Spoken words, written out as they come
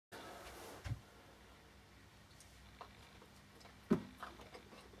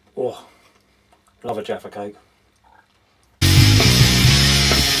Oh, love a Jaffa cake.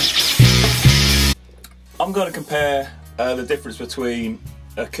 I'm going to compare the difference between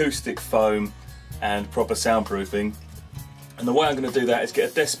acoustic foam and proper soundproofing, and the way I'm going to do that is get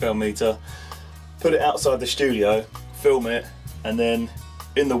a decibel meter, put it outside the studio, film it, and then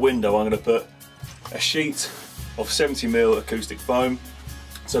in the window I'm going to put a sheet of 70mm acoustic foam.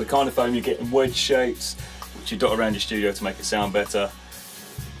 So the kind of foam you get in wedge shapes, which you dot around your studio to make it sound better,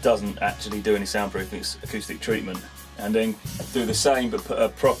 doesn't actually do any soundproofing, it's acoustic treatment. And then do the same but put a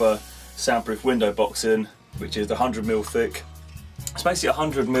proper soundproof window box in, which is 100mm thick. It's basically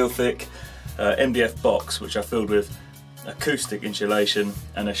 100mm thick MDF box, which I filled with acoustic insulation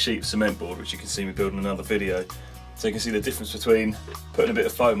and a sheet of cement board, which you can see me building in another video. So you can see the difference between putting a bit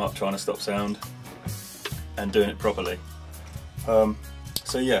of foam up trying to stop sound and doing it properly.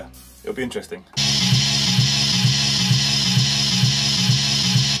 So yeah, it'll be interesting.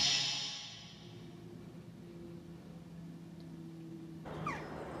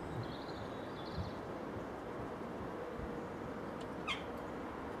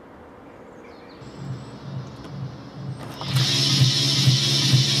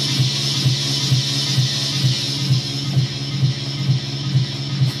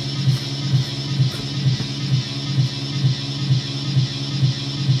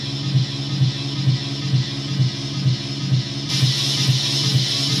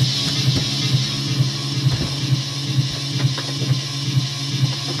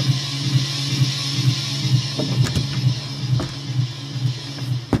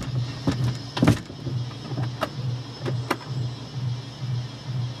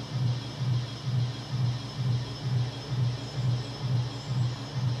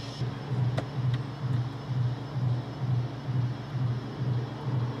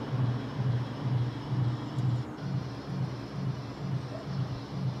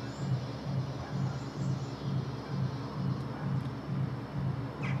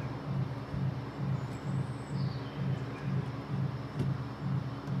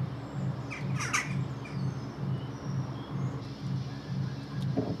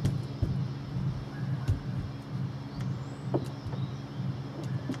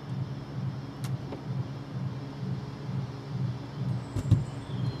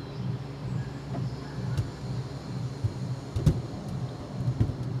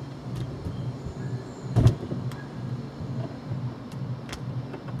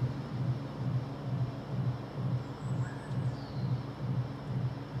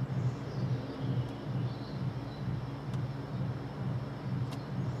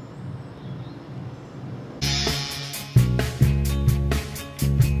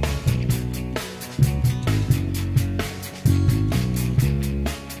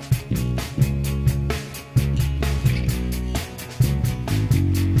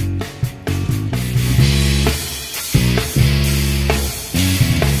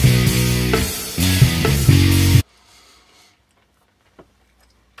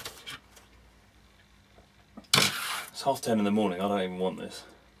 It's 10:30 in the morning, I don't even want this.